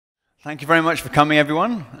Thank you very much for coming,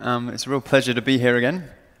 everyone. It's a real pleasure to be here again.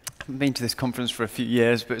 I haven't been to this conference for a few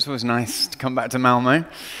years, but it's always nice to come back to Malmö,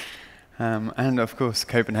 and of course,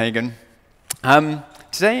 Copenhagen.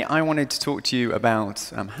 Today, I wanted to talk to you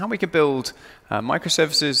about how we could build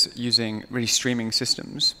microservices using really streaming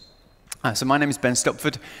systems. So my name is Ben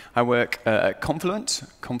Stopford. I work at Confluent.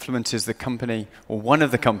 Confluent is the company, or one of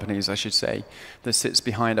the companies, I should say, that sits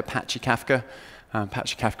behind Apache Kafka.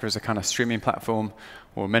 Apache Kafka is a kind of streaming platform,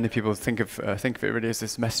 or many people think of it really as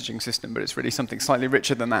this messaging system, but it's really something slightly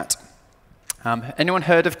richer than that. Anyone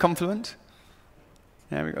heard of Confluent?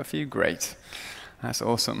 Yeah, we've got a few. Great. That's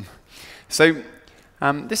awesome. So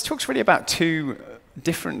this talk's really about two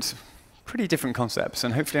pretty different concepts,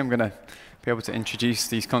 and hopefully I'm going to be able to introduce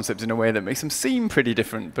these concepts in a way that makes them seem pretty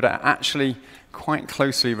different, but are actually quite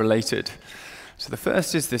closely related. So the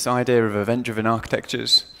first is this idea of event-driven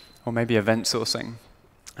architectures, or maybe event sourcing.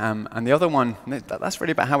 And the other one, that's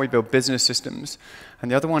really about how we build business systems. And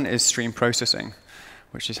the other one is stream processing,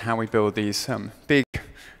 which is how we build these big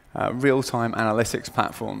real-time analytics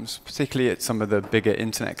platforms, particularly at some of the bigger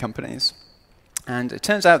internet companies. And it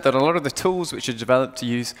turns out that a lot of the tools which are developed to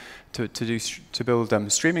use to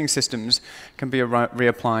build streaming systems can be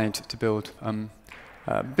reapplied to build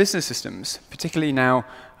business systems. Particularly now,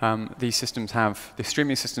 the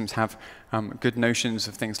streaming systems have good notions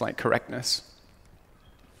of things like correctness.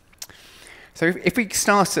 So if we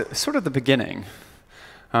start at sort of the beginning,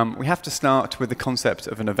 we have to start with the concept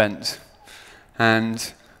of an event.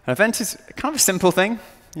 And an event is kind of a simple thing,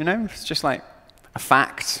 you know? It's just like a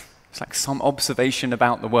fact. It's like some observation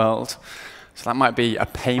about the world. So that might be a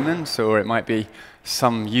payment, or it might be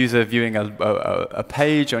some user viewing a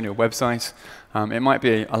page on your website. It might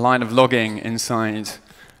be a line of logging inside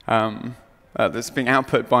that's being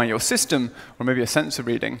output by your system, or maybe a sensor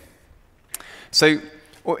reading. So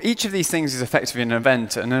each of these things is effectively an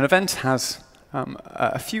event, and an event has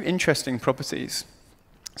a few interesting properties.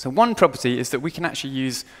 So one property is that we can actually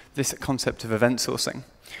use this concept of event sourcing.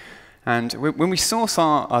 And when we source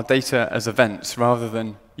our data as events, rather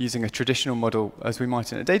than using a traditional model as we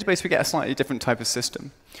might in a database, we get a slightly different type of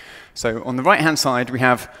system. So on the right-hand side, we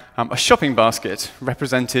have a shopping basket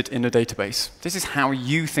represented in a database. This is how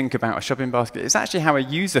you think about a shopping basket. It's actually how a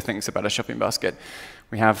user thinks about a shopping basket.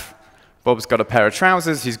 We have Bob's got a pair of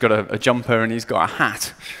trousers, he's got a jumper, and he's got a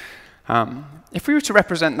hat. If we were to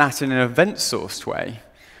represent that in an event-sourced way,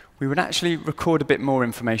 we would actually record a bit more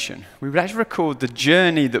information. We would actually record the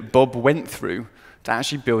journey that Bob went through to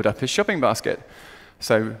actually build up his shopping basket.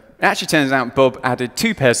 So it actually turns out Bob added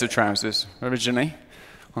 2 pairs of trousers originally.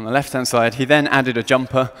 On the left-hand side, he then added a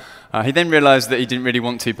jumper. He then realized that he didn't really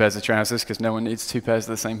want 2 pairs of trousers, because no one needs 2 pairs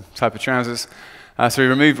of the same type of trousers. So he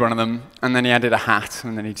removed one of them, and then he added a hat,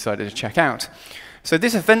 and then he decided to check out. So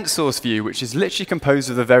this event source view, which is literally composed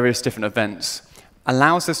of the various different events,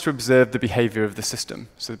 allows us to observe the behavior of the system.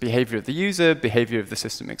 So the behavior of the user, behavior of the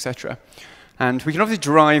system, etc. And we can obviously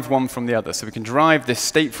derive one from the other. So we can derive this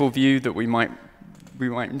stateful view that we might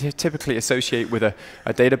typically associate with a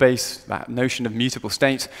database, that notion of mutable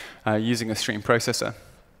state, using a stream processor.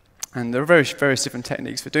 And there are various different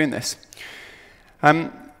techniques for doing this.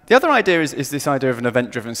 The other idea is this idea of an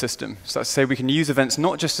event-driven system. So let's say we can use events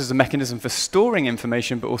not just as a mechanism for storing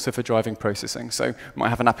information, but also for driving processing. So we might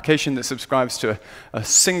have an application that subscribes to a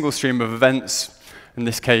single stream of events, in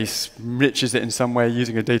this case, enriches it in some way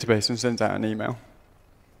using a database and sends out an email.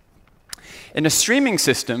 In a streaming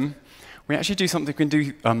system, we actually do something, we can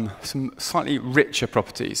do some slightly richer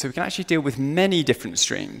properties. So we can actually deal with many different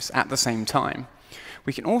streams at the same time.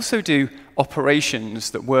 We can also do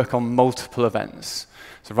operations that work on multiple events.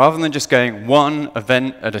 So rather than just going one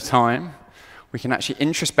event at a time, we can actually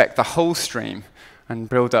introspect the whole stream and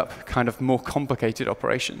build up kind of more complicated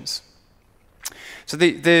operations. So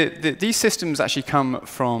these systems actually come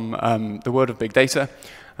from the world of big data.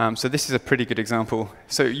 So this is a pretty good example.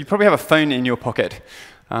 So you probably have a phone in your pocket.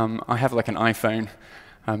 I have like an iPhone.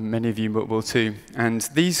 Many of you will too. And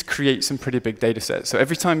these create some pretty big data sets. So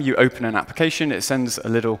every time you open an application, it sends a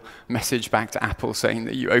little message back to Apple saying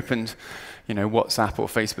that you opened WhatsApp or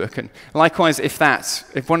Facebook. And likewise,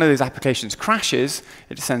 if one of those applications crashes,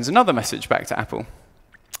 it sends another message back to Apple.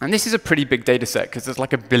 And this is a pretty big data set, because there's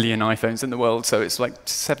like 1 billion iPhones in the world, so it's like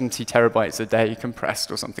 70 terabytes a day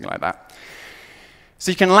compressed or something like that.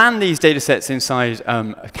 So you can land these data sets inside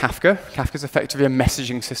Kafka. Kafka is effectively a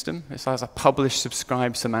messaging system. It has a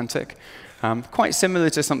publish-subscribe semantic, quite similar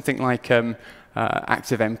to something like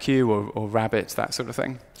ActiveMQ or Rabbit, that sort of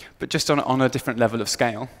thing, but just on a different level of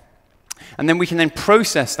scale. And then we can then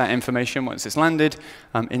process that information once it's landed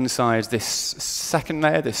inside this second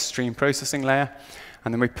layer, this stream processing layer,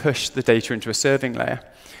 and then we push the data into a serving layer.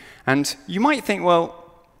 And you might think, well,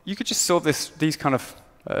 you could just solve these kind of,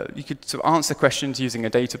 you could sort of answer questions using a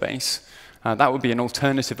database. That would be an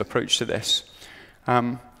alternative approach to this.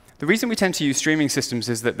 The reason we tend to use streaming systems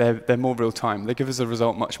is that they're more real-time. They give us a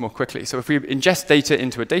result much more quickly. So if we ingest data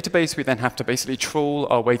into a database, we then have to basically trawl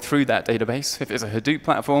our way through that database. If it's a Hadoop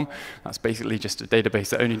platform, that's basically just a database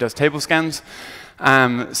that only does table scans.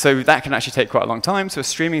 So that can actually take quite a long time. So a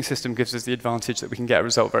streaming system gives us the advantage that we can get a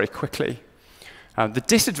result very quickly. The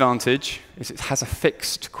disadvantage is it has a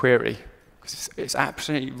fixed query. It's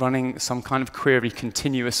actually running some kind of query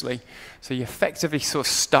continuously. So you're effectively sort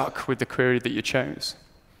of stuck with the query that you chose.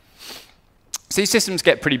 So these systems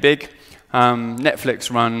get pretty big. Netflix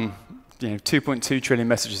run 2.2 trillion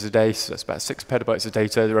messages a day, so that's about 6 petabytes of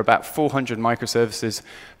data. There are about 400 microservices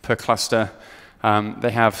per cluster.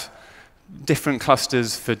 They have different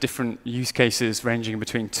clusters for different use cases ranging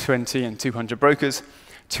between 20 and 200 brokers.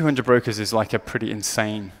 200 brokers is like a pretty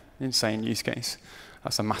insane use case.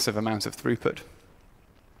 That's a massive amount of throughput.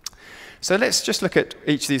 So let's just look at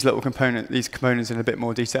each of these little components in a bit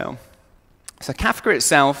more detail. So Kafka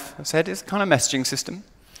itself, as I said, is a kind of messaging system.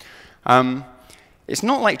 It's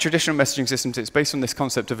not like traditional messaging systems. It's based on this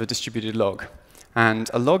concept of a distributed log. And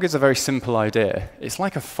a log is a very simple idea. It's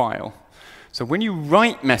like a file. So when you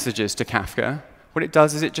write messages to Kafka, what it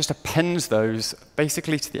does is it just appends those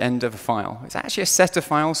basically to the end of a file. It's actually a set of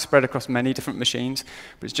files spread across many different machines,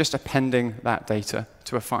 but it's just appending that data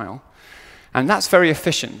to a file. And that's very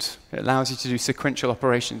efficient. It allows you to do sequential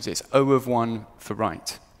operations. It's O of 1 for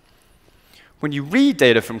write. When you read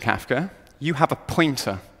data from Kafka, you have a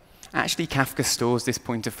pointer. Actually, Kafka stores this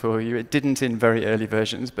pointer for you. It didn't in very early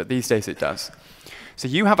versions, but these days it does. So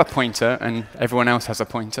you have a pointer, and everyone else has a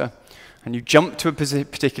pointer. And you jump to a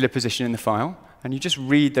particular position in the file, and you just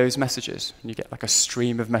read those messages. And you get like a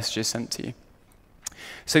stream of messages sent to you.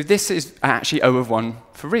 So this is actually O of 1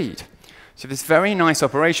 for read. So this very nice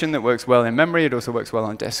operation that works well in memory, it also works well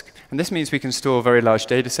on disk. And this means we can store very large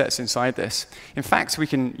data sets inside this. In fact, we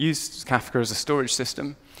can use Kafka as a storage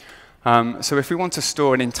system. So if we want to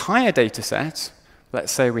store an entire data set,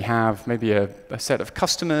 let's say we have maybe a set of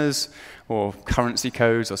customers or currency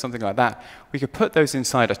codes or something like that, we could put those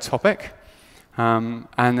inside a topic. And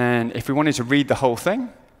then if we wanted to read the whole thing,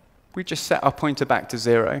 we just set our pointer back to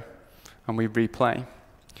 0, and we replay.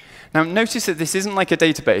 Now, notice that this isn't like a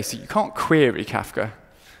database. You can't query Kafka.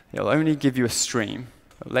 It'll only give you a stream.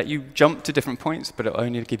 It'll let you jump to different points, but it'll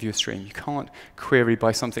only give you a stream. You can't query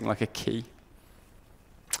by something like a key.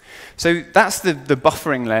 So that's the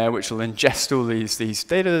buffering layer, which will ingest all these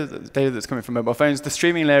data that's coming from mobile phones. The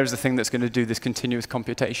streaming layer is the thing that's going to do this continuous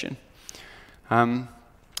computation. And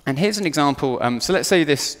here's an example. So let's say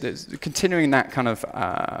continuing that kind of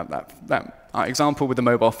that example with the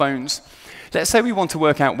mobile phones. Let's say we want to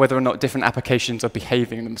work out whether or not different applications are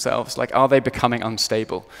behaving themselves. Like, are they becoming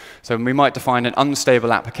unstable? So we might define an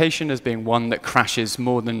unstable application as being one that crashes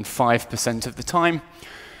more than 5% of the time.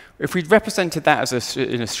 If we represented that as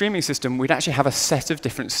in a streaming system, we'd actually have a set of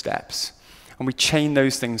different steps. And we chain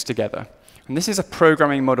those things together. And this is a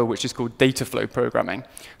programming model which is called data flow programming.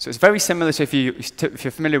 So it's very similar to if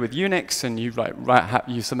you're familiar with Unix and you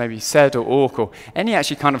use maybe sed or awk or any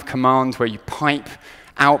actually kind of command where you pipe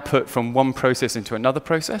output from one process into another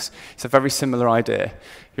process. It's a very similar idea.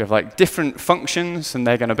 You have like different functions, and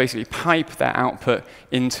they're going to basically pipe their output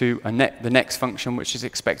into the next function, which is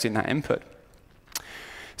expecting that input.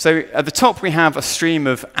 So at the top, we have a stream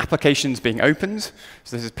of applications being opened.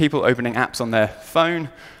 So this is people opening apps on their phone.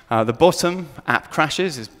 The bottom, app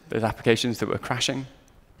crashes, there's applications that were crashing.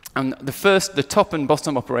 And the top and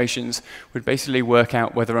bottom operations would basically work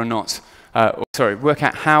out whether or not, work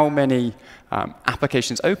out how many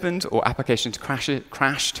applications opened or applications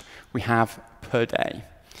crashed we have per day.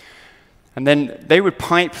 And then they would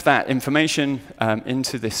pipe that information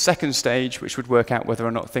into this second stage, which would work out whether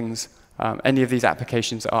or not any of these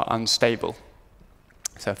applications are unstable.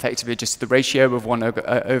 So effectively just the ratio of one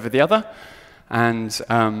over the other, and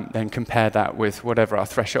then compare that with whatever our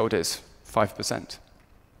threshold is, 5%.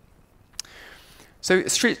 So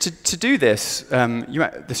to do this,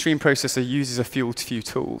 the stream processor uses a few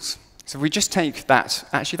tools. So if we just take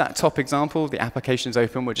that top example, the applications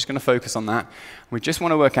open, we're just going to focus on that. We just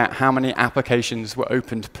want to work out how many applications were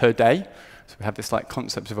opened per day. So we have this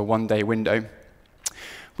concept of a one-day window.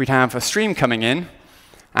 We'd have a stream coming in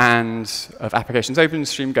of applications open,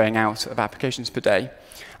 stream going out of applications per day.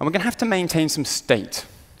 And we're going to have to maintain some state.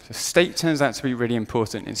 So state turns out to be really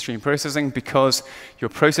important in stream processing because you're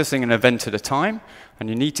processing an event at a time, and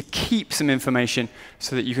you need to keep some information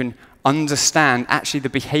so that you can understand actually the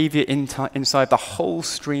behavior inside the whole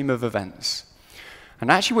stream of events.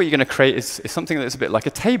 And actually what you're going to create is something that's a bit like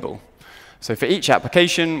a table. So for each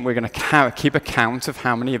application, we're going to keep a count of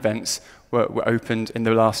how many events were opened in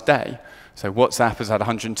the last day. So WhatsApp has had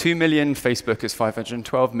 102 million, Facebook is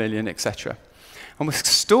 512 million, etc. And we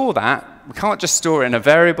store that. We can't just store it in a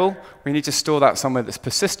variable. We need to store that somewhere that's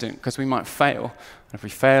persistent, because we might fail. And if we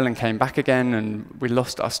fail and came back again and we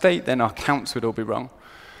lost our state, then our counts would all be wrong.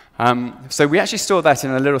 So we actually store that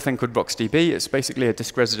in a little thing called RocksDB. It's basically a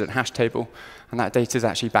disk resident hash table, and that data is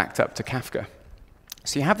actually backed up to Kafka.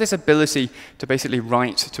 So you have this ability to basically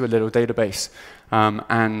write to a little database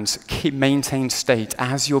and maintain state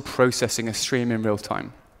as you're processing a stream in real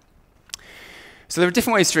time. So there are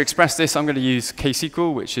different ways to express this. I'm going to use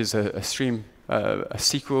KSQL, which is a SQL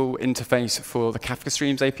interface for the Kafka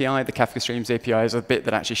Streams API. The Kafka Streams API is a bit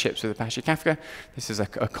that actually ships with Apache Kafka. This is a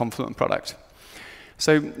Confluent product.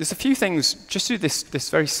 So there's a few things, just to do this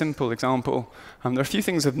very simple example, there are a few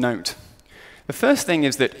things of note. The first thing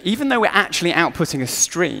is that even though we're actually outputting a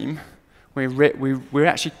stream, we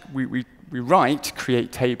write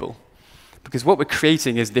create table. Because what we're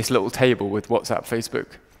creating is this little table with WhatsApp, Facebook,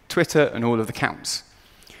 Twitter, and all of the counts.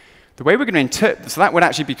 The way we're going to interpret, so that would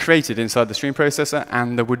actually be created inside the stream processor,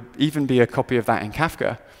 and there would even be a copy of that in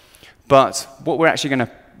Kafka. But what we're actually going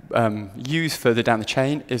to use further down the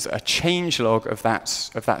chain is a change log of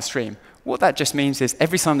that stream. What that just means is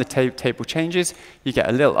every time the table changes, you get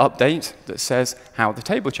a little update that says how the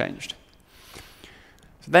table changed.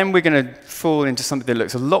 So then we're going to fall into something that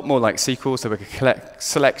looks a lot more like SQL, so we can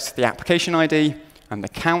select the application ID and the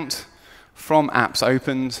count from apps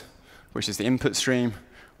opened, which is the input stream.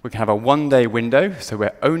 We can have a one-day window, so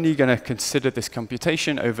we're only going to consider this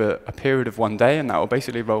computation over a period of 1 day, and that will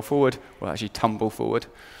basically roll forward, or actually tumble forward.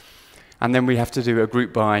 And then we have to do a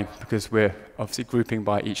group by, because we're obviously grouping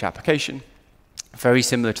by each application, very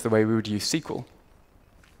similar to the way we would use SQL.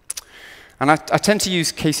 And I tend to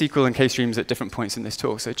use KSQL and KStreams at different points in this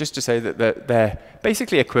talk, so just to say that they're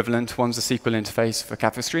basically equivalent. One's a SQL interface for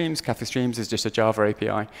Kafka Streams. Kafka Streams is just a Java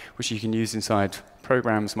API, which you can use inside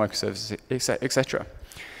programs, microservices, etc.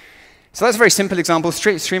 So that's a very simple example.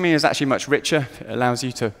 Streaming is actually much richer. It allows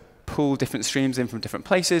you to pull different streams in from different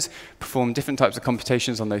places, perform different types of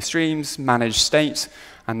computations on those streams, manage state,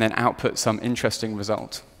 and then output some interesting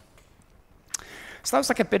result. So that was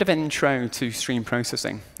like a bit of an intro to stream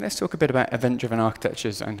processing. Let's talk a bit about event-driven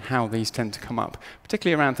architectures and how these tend to come up,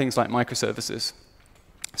 particularly around things like microservices.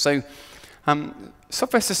 So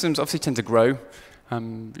software systems obviously tend to grow.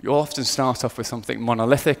 You'll often start off with something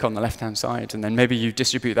monolithic on the left-hand side, and then maybe you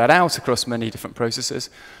distribute that out across many different processes,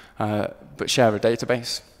 but share a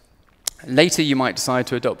database. Later, you might decide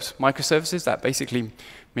to adopt microservices. That basically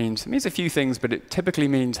means a few things, but it typically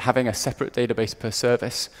means having a separate database per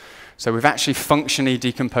service. So we've actually functionally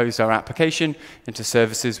decomposed our application into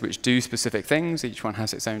services which do specific things. Each one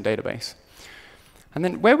has its own database. And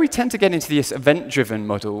then where we tend to get into this event-driven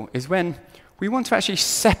model is when we want to actually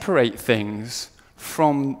separate things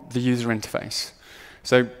from the user interface.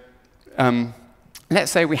 So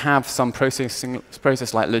let's say we have some process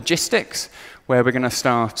like logistics, where we're going to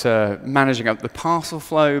start managing up the parcel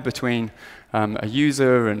flow between a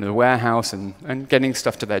user and a warehouse and getting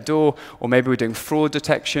stuff to their door, or maybe we're doing fraud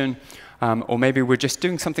detection, or maybe we're just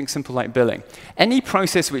doing something simple like billing. Any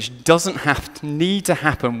process which doesn't need to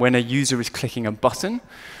happen when a user is clicking a button,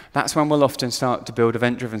 that's when we'll often start to build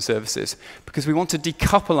event-driven services, because we want to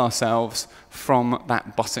decouple ourselves from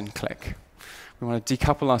that button click. We want to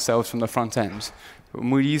decouple ourselves from the front end.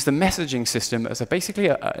 We use the messaging system as basically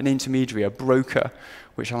an intermediary, a broker,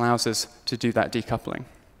 which allows us to do that decoupling.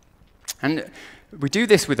 And we do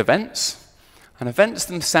this with events, and events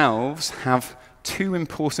themselves have two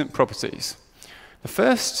important properties. The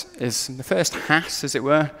first hat, as it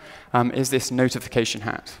were, is this notification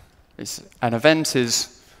hat. An event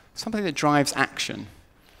is something that drives action.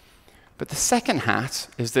 But the second hat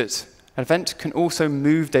is that an event can also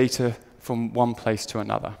move data from one place to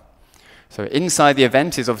another. So inside the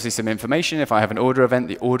event is obviously some information. If I have an order event,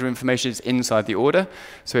 the order information is inside the order.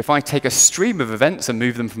 So if I take a stream of events and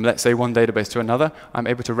move them from, let's say, one database to another, I'm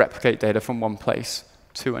able to replicate data from one place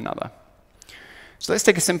to another. So let's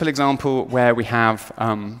take a simple example where we have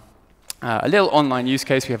a little online use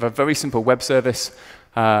case. We have a very simple web service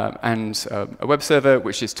and a web server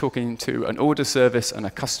which is talking to an order service and a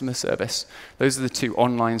customer service. Those are the two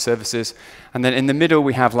online services. And then in the middle,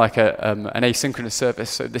 we have like an asynchronous service.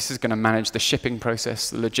 So this is going to manage the shipping process,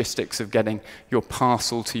 the logistics of getting your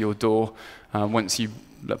parcel to your door once you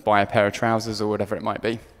buy a pair of trousers or whatever it might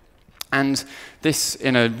be. And this,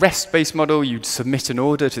 in a REST-based model, you'd submit an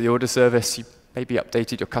order to the order service. You maybe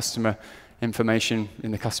updated your customer information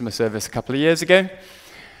in the customer service a couple of years ago.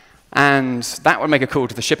 And that would make a call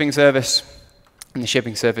to the shipping service. And the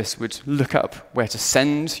shipping service would look up where to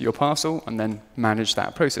send your parcel and then manage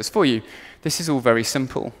that process for you. This is all very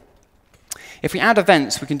simple. If we add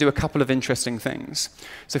events, we can do a couple of interesting things.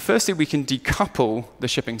 So firstly, we can decouple the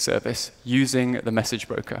shipping service using the message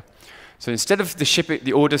broker. So instead of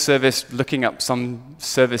the order service looking up some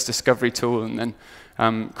service discovery tool and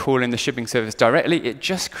then calling the shipping service directly, it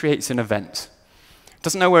just creates an event. It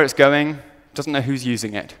doesn't know where it's going, doesn't know who's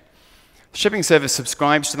using it. The shipping service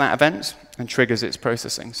subscribes to that event and triggers its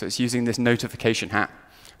processing. So it's using this notification hat.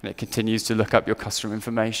 And it continues to look up your customer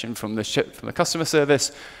information from the customer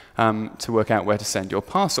service to work out where to send your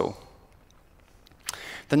parcel.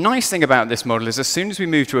 The nice thing about this model is as soon as we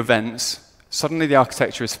move to events, suddenly the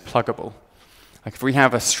architecture is pluggable. Like if we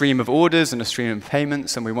have a stream of orders and a stream of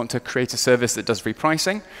payments and we want to create a service that does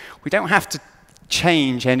repricing, we don't have to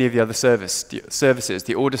change any of the other services.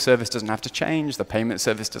 The order service doesn't have to change, the payment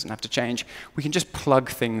service doesn't have to change. We can just plug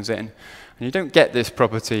things in. And you don't get this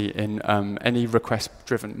property in any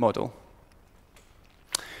request-driven model.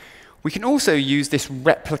 We can also use this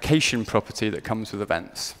replication property that comes with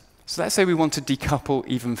events. So let's say we want to decouple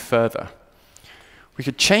even further. We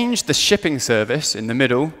could change the shipping service in the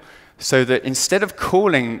middle so that instead of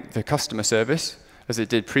calling the customer service, as it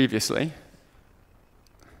did previously,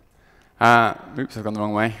 oops, I've gone the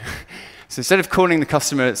wrong way. So instead of calling the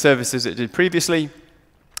customer service as it did previously,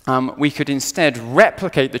 we could instead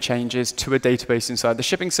replicate the changes to a database inside the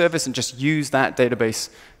shipping service and just use that database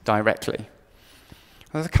directly.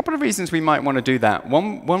 There's a couple of reasons we might want to do that.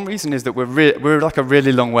 One reason is that we're like a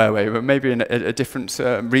really long way away. We're maybe in a different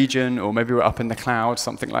region, or maybe we're up in the cloud,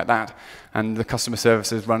 something like that, and the customer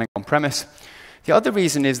service is running on-premise. The other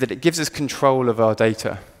reason is that it gives us control of our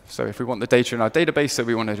data. So if we want the data in our database, so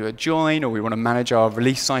we want to do a join, or we want to manage our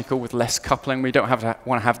release cycle with less coupling, we don't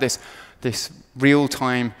want to have this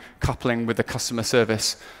real-time coupling with the customer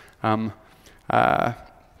service at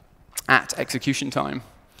execution time.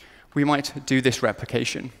 We might do this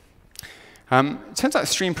replication. It turns out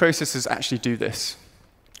stream processors actually do this.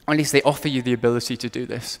 Or at least they offer you the ability to do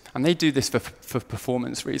this. And they do this for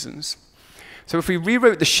performance reasons. So if we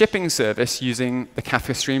rewrote the shipping service using the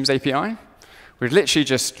Kafka Streams API, we'd literally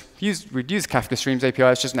just use Kafka Streams API.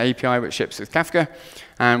 It's just an API which ships with Kafka.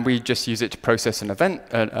 And we just use it to process an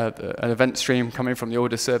event stream coming from the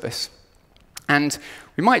order service. And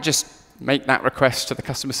we might just make that request to the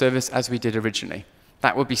customer service as we did originally.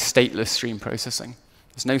 That would be stateless stream processing.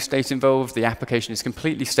 There's no state involved. The application is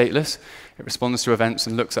completely stateless. It responds to events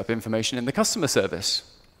and looks up information in the customer service.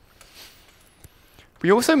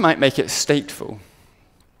 We also might make it stateful.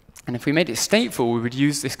 And if we made it stateful, we would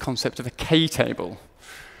use this concept of a K table.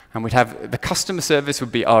 And we'd have the customer service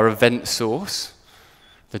would be our event source.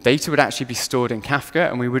 The data would actually be stored in Kafka,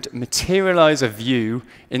 and we would materialize a view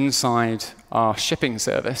inside our shipping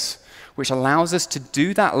service, which allows us to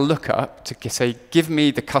do that lookup to say, give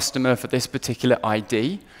me the customer for this particular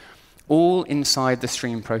ID, all inside the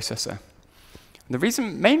stream processor. And the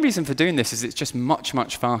main reason for doing this is it's just much,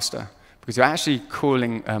 much faster, because you're actually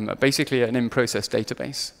calling basically an in-process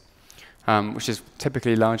database, which is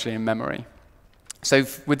typically largely in memory. So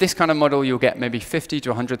with this kind of model, you'll get maybe 50 to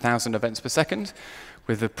 100,000 events per second.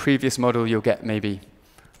 With the previous model, you'll get maybe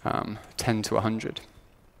 10 to 100.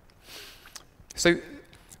 So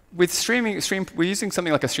with we're using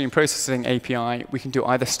something like a stream processing API. We can do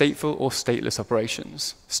either stateful or stateless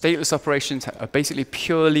operations. Stateless operations are basically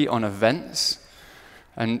purely on events.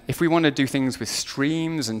 And if we want to do things with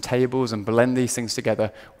streams and tables and blend these things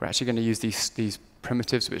together, we're actually going to use these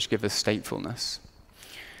primitives which give us statefulness.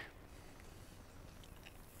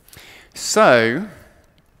 So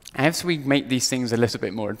as we make these things a little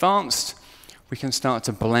bit more advanced, we can start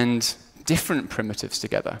to blend different primitives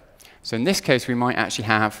together. So in this case, we might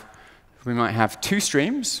have two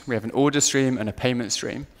streams. We have an order stream and a payment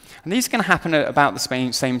stream. And these are going to happen at about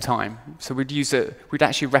the same time. So we'd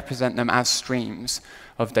actually represent them as streams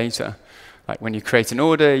of data. Like when you create an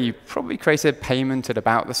order, you probably create a payment at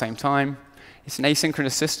about the same time. It's an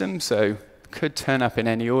asynchronous system, so it could turn up in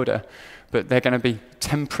any order, but they're going to be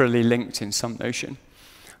temporally linked in some notion.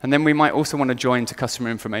 And then we might also want to join to customer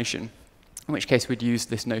information, in which case we'd use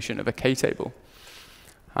this notion of a K table.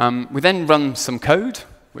 We then run some code,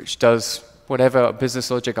 which does whatever business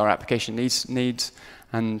logic our application needs,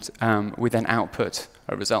 and we then output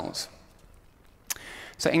a result.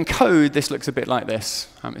 So in code, this looks a bit like this.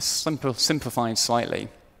 It's simplified slightly.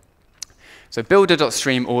 So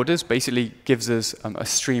builder.stream orders basically gives us a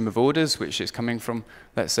stream of orders, which is coming from,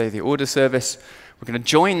 let's say, the order service. We're going to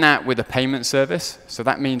join that with a payment service. So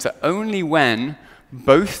that means that only when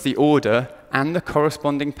both the order and the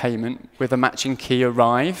corresponding payment with a matching key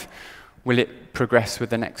arrive, will it progress with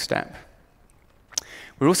the next step.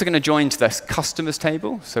 We're also going to join to this customers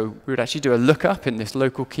table. So we would actually do a lookup in this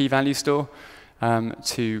local key value store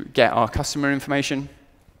to get our customer information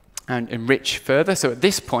and enrich further. So at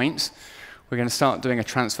this point, we're going to start doing a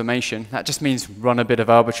transformation. That just means run a bit of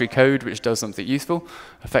arbitrary code, which does something useful,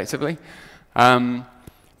 effectively.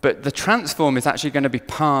 But the transform is actually going to be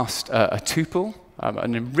passed a tuple,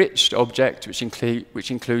 an enriched object,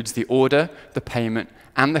 which includes the order, the payment,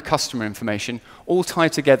 and the customer information, all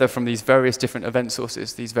tied together from these various different event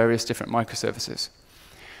sources, these various different microservices.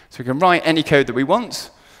 So we can write any code that we want,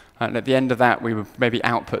 and at the end of that, we would maybe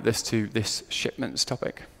output this to this shipments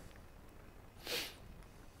topic.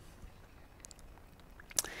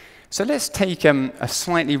 So let's take a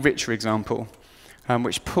slightly richer example,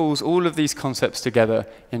 which pulls all of these concepts together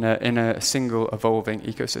in a single evolving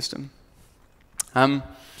ecosystem.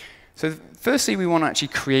 So firstly, we want to actually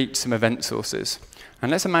create some event sources. And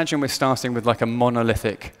let's imagine we're starting with like a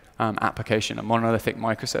monolithic application, a monolithic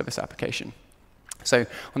microservice application. So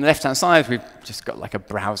on the left-hand side, we've just got like a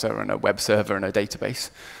browser and a web server and a database,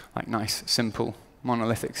 like nice, simple,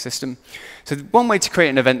 monolithic system. So one way to create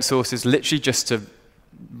an event source is literally just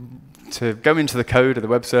to go into the code of the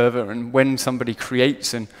web server, and when somebody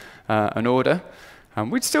creates an order,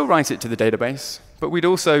 we'd still write it to the database, but we'd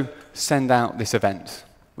also send out this event,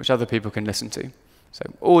 which other people can listen to. So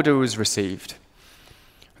order was received.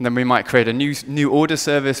 And then we might create a new order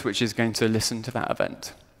service, which is going to listen to that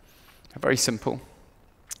event. Very simple.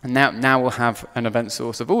 And now we'll have an event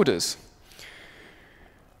source of orders.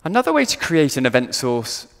 Another way to create an event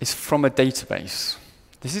source is from a database.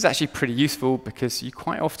 This is actually pretty useful because you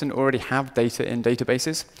quite often already have data in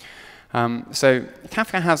databases. So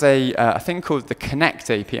Kafka has a thing called the Connect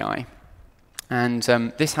API. And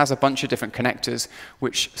this has a bunch of different connectors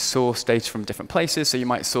which source data from different places. So you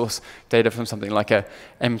might source data from something like a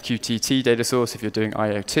MQTT data source if you're doing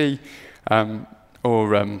IoT,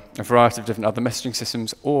 or a variety of different other messaging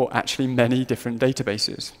systems, or actually many different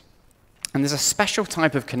databases. And there's a special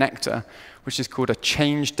type of connector which is called a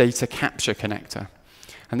change data capture connector.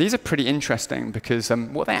 And these are pretty interesting because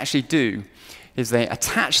what they actually do is they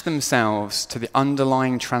attach themselves to the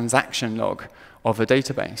underlying transaction log of a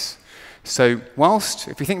database. So whilst,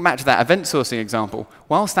 if we think back to that event sourcing example,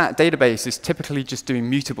 whilst that database is typically just doing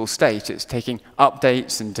mutable state, it's taking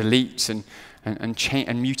updates and deletes and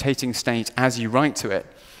mutating state as you write to it,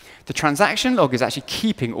 the transaction log is actually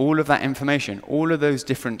keeping all of that information, all of those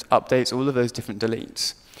different updates, all of those different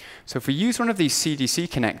deletes. So if we use one of these CDC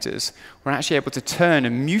connectors, we're actually able to turn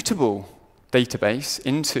a mutable database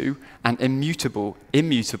into an immutable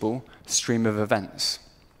stream of events.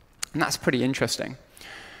 And that's pretty interesting.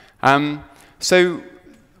 So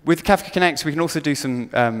with Kafka Connect, we can also do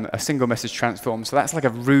a single message transform. So that's like a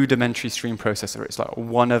rudimentary stream processor. It's like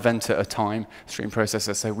one event at a time stream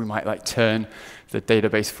processor. So we might like turn the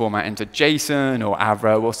database format into JSON or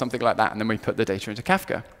Avro or something like that, and then we put the data into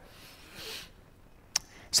Kafka.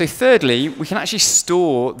 So thirdly, we can actually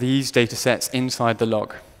store these data sets inside the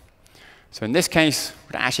log. So in this case,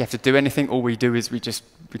 we don't actually have to do anything. All we do is we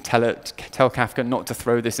tell Kafka not to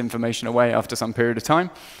throw this information away after some period of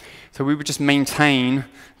time. So we would just maintain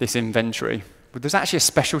this inventory. But there's actually a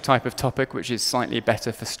special type of topic which is slightly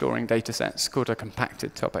better for storing data sets, called a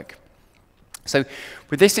compacted topic. So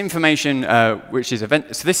with this information, which is so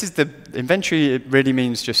this is the inventory. It really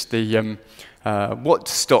means just the what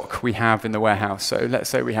stock we have in the warehouse. So let's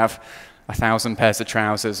say we have 1,000 pairs of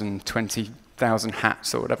trousers and 20,000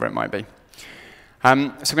 hats or whatever it might be. So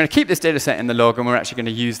we're going to keep this data set in the log, and we're actually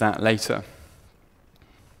going to use that later.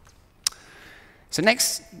 So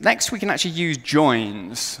next we can actually use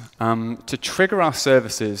joins to trigger our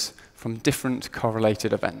services from different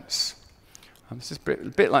correlated events. This is a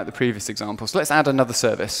bit like the previous example. So let's add another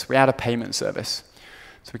service. We add a payment service.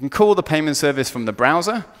 So we can call the payment service from the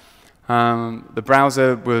browser. The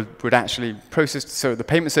browser would actually process, so the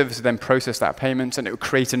payment service would then process that payment, and it would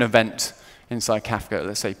create an event inside Kafka,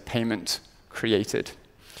 let's say payment created.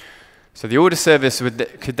 So the order service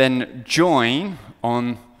could then join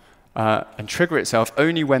on and trigger itself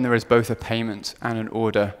only when there is both a payment and an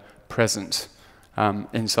order present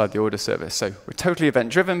inside the order service. So we're totally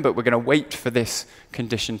event-driven, but we're going to wait for this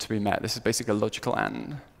condition to be met. This is basically a logical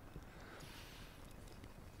AND.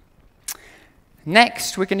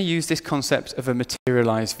 Next, we're going to use this concept of a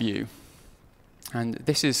materialized view. And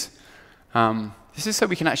this is so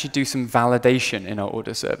we can actually do some validation in our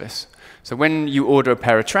order service. So when you order a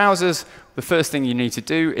pair of trousers, the first thing you need to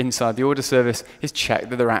do inside the order service is check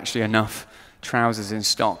that there are actually enough trousers in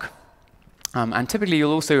stock. And typically,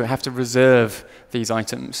 you'll also have to reserve these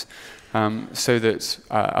items. so that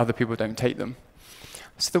other people don't take them.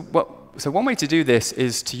 So one way to do this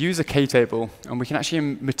is to use a K-table, and we can actually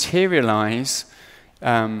materialize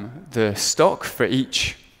the stock for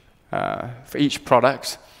each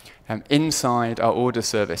product inside our order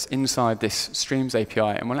service, inside this Streams API,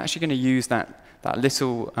 and we're actually going to use that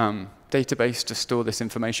little database to store this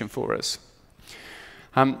information for us.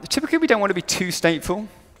 Typically, we don't want to be too stateful,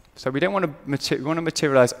 so we don't want to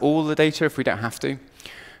materialize all the data if we don't have to.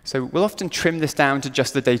 So we'll often trim this down to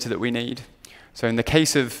just the data that we need. So in the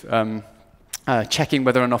case of checking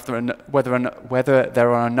whether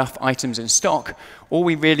there are enough items in stock, all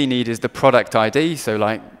we really need is the product ID. So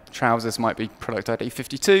like trousers might be product ID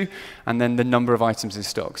 52, and then the number of items in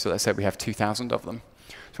stock. So let's say we have 2,000 of them.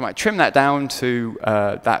 So we might trim that down to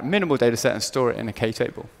that minimal data set and store it in a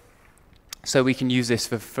K-table. So we can use this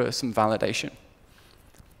for some validation.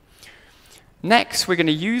 Next, we're going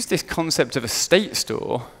to use this concept of a state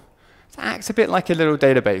store to act a bit like a little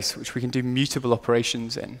database, which we can do mutable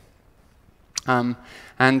operations in. And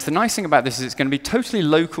the nice thing about this is it's going to be totally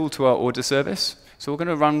local to our order service. So we're going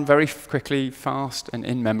to run very quickly, fast, and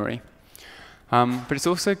in memory. But it's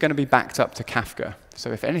also going to be backed up to Kafka.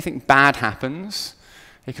 So if anything bad happens,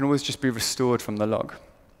 it can always just be restored from the log.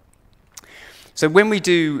 So when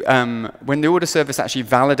the order service actually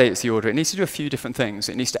validates the order, it needs to do a few different things.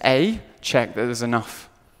 It needs to, A, check that there's enough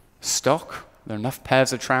stock, there are enough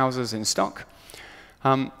pairs of trousers in stock.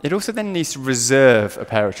 It also then needs to reserve a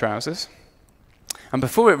pair of trousers. And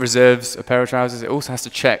before it reserves a pair of trousers, it also has to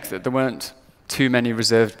check that there weren't too many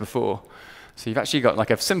reserved before. So you've actually got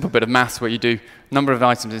like a simple bit of maths where you do number of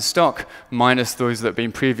items in stock minus those that have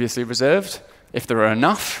been previously reserved. If there are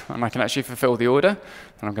enough, and I can actually fulfill the order,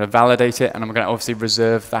 then I'm going to validate it, and I'm going to obviously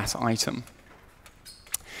reserve that item.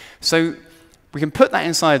 So we can put that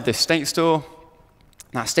inside this state store.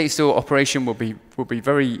 That state store operation will be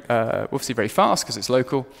very obviously very fast because it's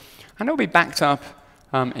local, and it will be backed up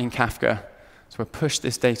in Kafka. So we'll push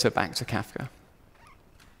this data back to Kafka.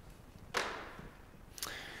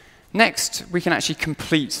 Next, we can actually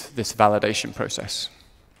complete this validation process.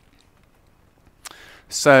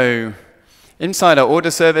 So inside our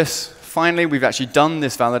order service, finally, we've actually done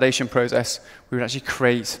this validation process. We would actually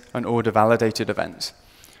create an order validated event.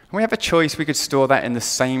 And we have a choice. We could store that in the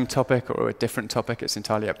same topic or a different topic. It's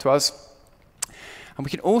entirely up to us. And we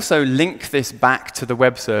can also link this back to the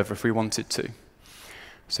web server if we wanted to.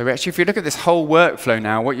 So actually, if you look at this whole workflow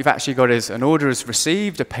now, what you've actually got is an order is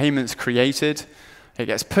received, a payment's created. It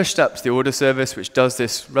gets pushed up to the order service, which does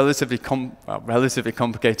this relatively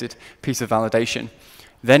complicated piece of validation.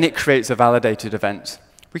 Then it creates a validated event.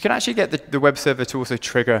 We can actually get the web server to also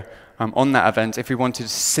trigger on that event if we wanted to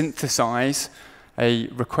synthesize a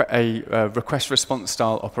request-response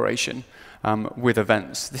style operation with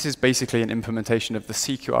events. This is basically an implementation of the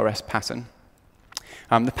CQRS pattern.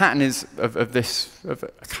 The pattern of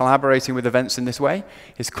collaborating with events in this way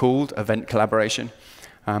is called event collaboration.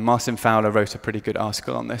 Martin Fowler wrote a pretty good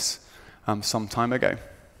article on this some time ago.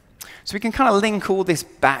 So we can kind of link all this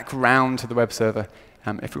back round to the web server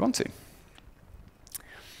if we want to.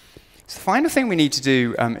 So the final thing we need to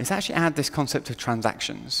do is actually add this concept of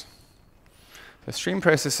transactions. So stream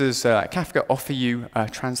processors like Kafka offer you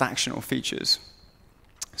transactional features.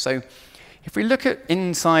 So if we look at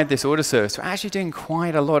inside this order service, we're actually doing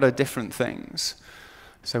quite a lot of different things.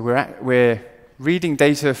 So we're reading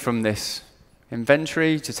data from this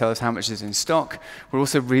inventory to tell us how much is in stock. We're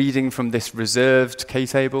also reading from this reserved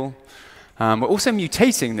K-table. We're also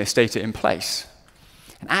mutating this data in place.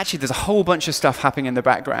 And actually, there's a whole bunch of stuff happening in the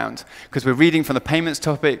background, because we're reading from the payments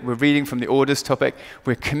topic, we're reading from the orders topic,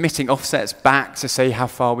 we're committing offsets back to say how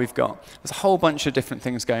far we've got. There's a whole bunch of different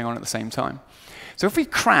things going on at the same time. So if we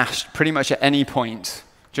crashed pretty much at any point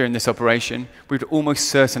during this operation, we'd almost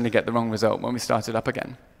certainly get the wrong result when we started up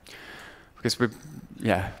again. Because we'd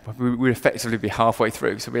effectively be halfway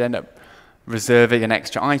through, so we'd end up reserving an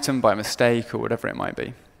extra item by mistake or whatever it might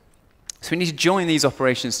be. So we need to join these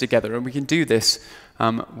operations together, and we can do this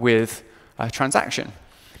with a transaction.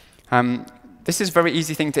 This is a very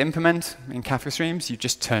easy thing to implement in Kafka Streams. You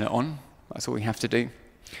just turn it on. That's all we have to do.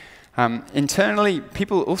 Internally,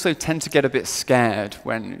 people also tend to get a bit scared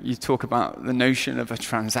when you talk about the notion of a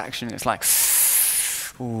transaction. It's like,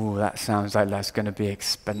 ooh, that sounds like that's going to be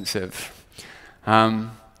expensive.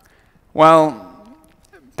 Well,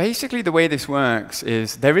 basically the way this works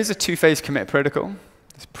is there is a two-phase commit protocol.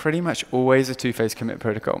 There's pretty much always a two-phase commit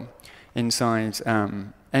protocol inside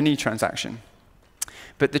any transaction.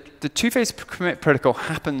 But the two-phase commit protocol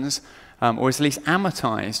happens, or is at least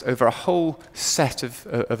amortized, over a whole set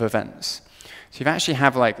of events. So you actually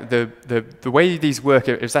have like the way these work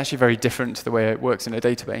is actually very different to the way it works in a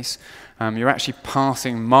database. You're actually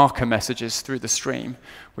passing marker messages through the stream,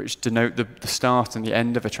 which denote the start and the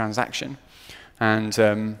end of a transaction.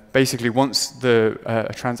 And basically, once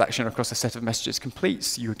a transaction across a set of messages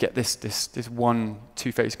completes, you get this one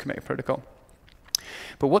two-phase commit protocol.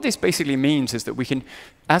 But what this basically means is that we can,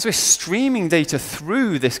 as we're streaming data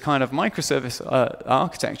through this kind of microservice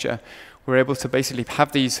architecture, we're able to basically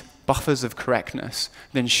have these buffers of correctness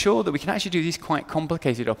and ensure that we can actually do these quite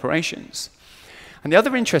complicated operations. And the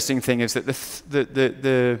other interesting thing is that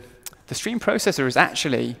the stream processor is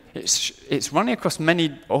actually, it's running across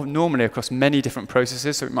normally across many different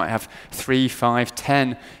processes, so it might have 3, 5,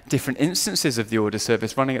 10 different instances of the order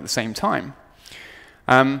service running at the same time.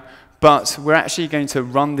 But we're actually going to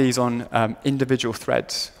run these on individual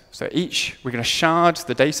threads. So we're going to shard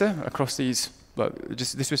the data across these. Well,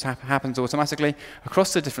 this happens automatically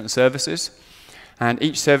across the different services, and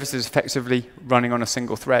each service is effectively running on a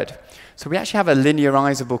single thread. So we actually have a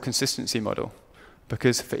linearizable consistency model,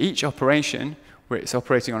 because for each operation, where it's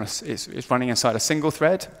operating on it's running inside a single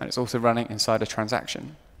thread, and it's also running inside a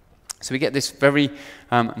transaction. So we get this very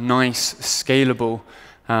nice, scalable,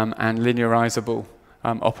 and linearizable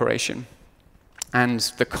operation. And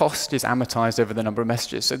the cost is amortized over the number of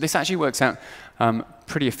messages. So this actually works out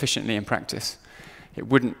pretty efficiently in practice.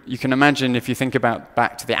 You can imagine if you think about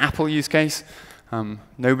back to the Apple use case,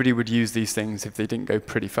 nobody would use these things if they didn't go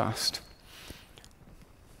pretty fast.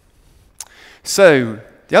 So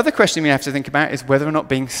the other question we have to think about is whether or not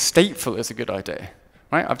being stateful is a good idea.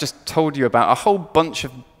 Right? I've just told you about a whole bunch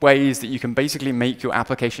of ways that you can basically make your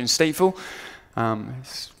application stateful.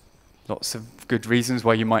 Lots of good reasons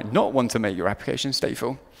why you might not want to make your application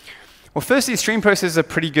stateful. Well, firstly, stream processors are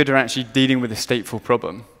pretty good at actually dealing with a stateful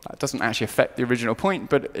problem. That doesn't actually affect the original point,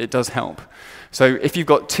 but it does help. So if you've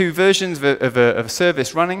got two versions of a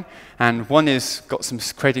service running, and one is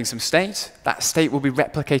creating some state, that state will be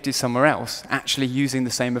replicated somewhere else, actually using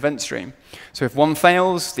the same event stream. So if one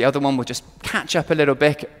fails, the other one will just catch up a little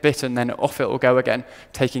bit, and then off it will go again,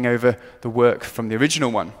 taking over the work from the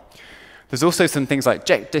original one. There's also some things like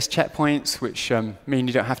disk checkpoints, which mean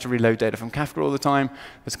you don't have to reload data from Kafka all the time.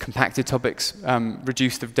 There's compacted topics,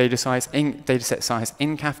 reduce the data set size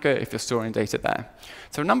in Kafka if you're storing data there.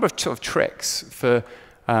 So a number of sort of tricks for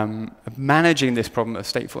managing this problem of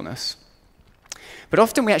statefulness. But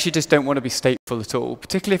often we actually just don't want to be stateful at all,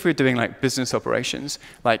 particularly if we're doing like business operations.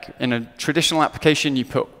 Like in a traditional application, you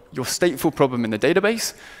put your stateful problem in the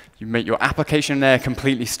database. You make your application there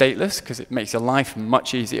completely stateless because it makes your life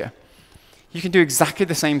much easier. You can do exactly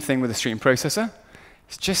the same thing with a stream processor.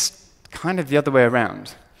 It's just kind of the other way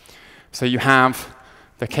around. So you have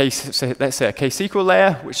the let's say a KSQL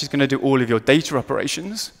layer, which is going to do all of your data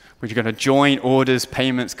operations, which are going to join orders,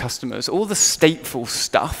 payments, customers, all the stateful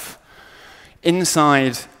stuff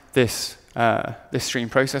inside this stream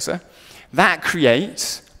processor. That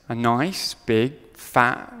creates a nice, big,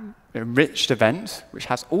 fat, enriched event, which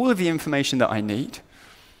has all of the information that I need.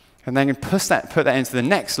 And then put that into the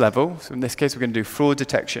next level. So in this case, we're going to do fraud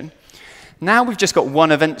detection. Now we've just got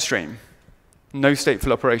one event stream. No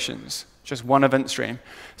stateful operations, just one event stream.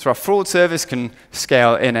 So our fraud service can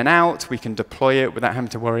scale in and out. We can deploy it without having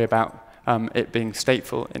to worry about it being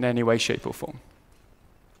stateful in any way, shape, or form.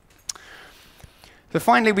 So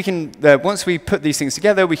finally, we can, once we put these things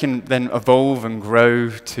together, we can then evolve and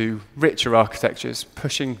grow to richer architectures,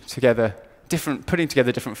 putting together different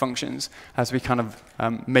functions as we kind of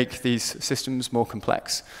make these systems more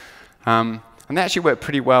complex. And they actually work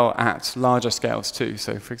pretty well at larger scales too.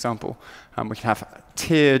 So for example, we can have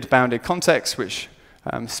tiered bounded contexts which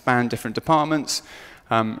span different departments.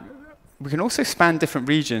 We can also span different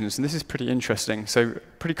regions, and this is pretty interesting. So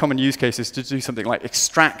pretty common use case is to do something like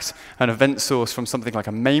extract an event source from something like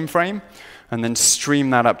a mainframe, and then stream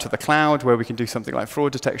that up to the cloud, where we can do something like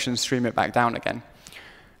fraud detection, stream it back down again.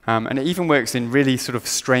 And it even works in really sort of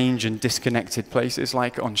strange and disconnected places,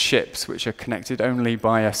 like on ships, which are connected only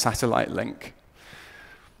by a satellite link.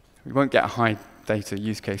 We won't get a high data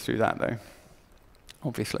use case through that, though,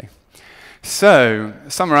 obviously. So,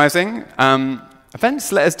 summarizing,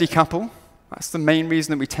 events let us decouple. That's the main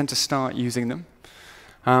reason that we tend to start using them.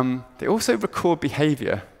 They also record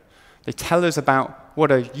behavior. They tell us about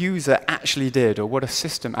what a user actually did or what a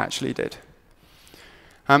system actually did.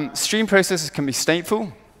 Stream processors can be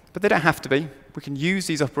stateful, but they don't have to be. We can use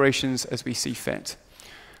these operations as we see fit.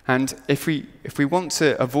 And if we want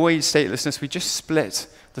to avoid statelessness, we just split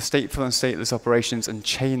the stateful and stateless operations and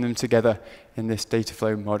chain them together in this data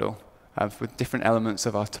flow model with different elements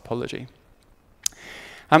of our topology.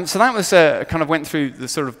 So that was kind of went through the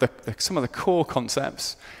sort of some of the core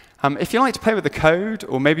concepts. If you like to play with the code,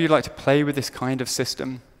 or maybe you'd like to play with this kind of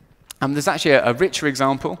system, there's actually a richer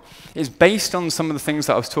example. It's based on some of the things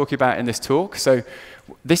that I was talking about in this talk. So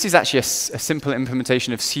this is actually a simple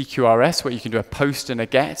implementation of CQRS, where you can do a post and a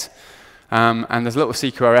get. And there's a little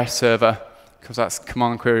CQRS server, because that's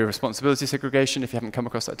command query responsibility segregation, if you haven't come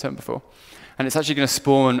across that term before. And it's actually going to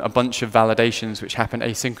spawn a bunch of validations which happen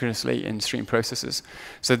asynchronously in stream processes.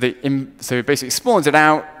 So it basically spawns it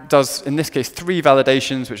out, does, in this case, 3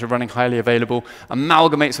 validations which are running highly available,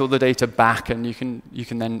 amalgamates all the data back, and you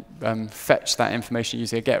can then fetch that information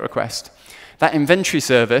using a GET request. That inventory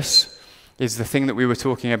service is the thing that we were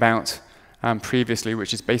talking about previously,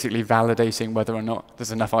 which is basically validating whether or not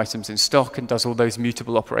there's enough items in stock and does all those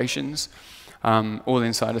mutable operations, all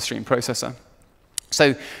inside a stream processor.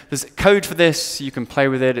 So there's code for this. You can play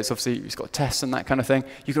with it. It's got tests and that kind of thing.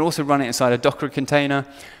 You can also run it inside a Docker container.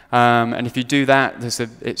 And if you do that,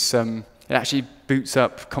 it actually boots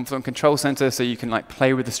up Confluent Control Center, so you can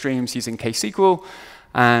play with the streams using KSQL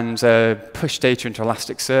and push data into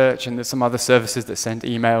Elasticsearch. And there's some other services that send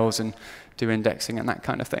emails and do indexing and that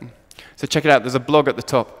kind of thing. So check it out. There's a blog at the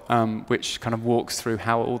top which kind of walks through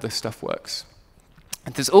how all this stuff works.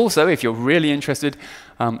 And there's also, if you're really interested,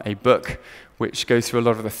 a book which goes through a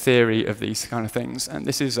lot of the theory of these kind of things. And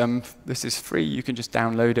this is free. You can just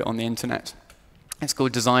download it on the internet. It's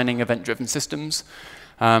called Designing Event-Driven Systems.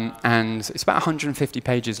 And it's about 150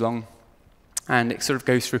 pages long. And it sort of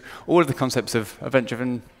goes through all of the concepts of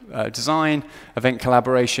event-driven design, event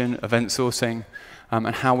collaboration, event sourcing,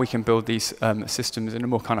 and how we can build these systems in a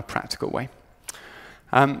more kind of practical way.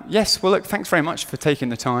 Yes, well, look, thanks very much for taking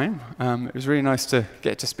the time. It was really nice to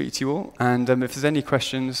get to speak to you all. And if there's any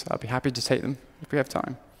questions, I'll be happy to take them if we have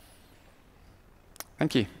time.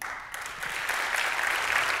 Thank you.